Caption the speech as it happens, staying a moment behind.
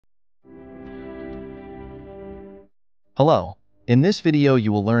Hello. In this video,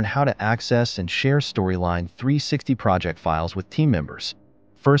 you will learn how to access and share Storyline 360 project files with team members.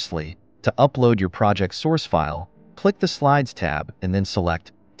 Firstly, to upload your project source file, click the Slides tab and then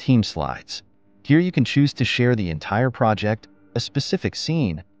select Team Slides. Here you can choose to share the entire project, a specific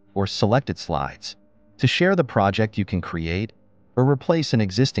scene, or selected slides. To share the project, you can create or replace an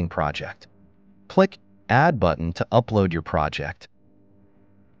existing project. Click Add button to upload your project.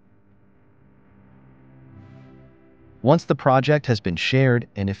 Once the project has been shared,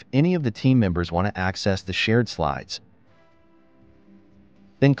 and if any of the team members want to access the shared slides,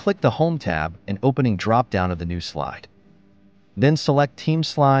 then click the Home tab and opening drop-down of the new slide. Then select Team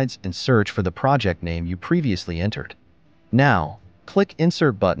Slides and search for the project name you previously entered. Now, click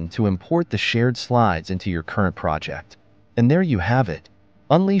Insert button to import the shared slides into your current project. And there you have it.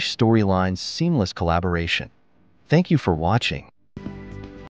 Unleash Storyline's seamless collaboration. Thank you for watching.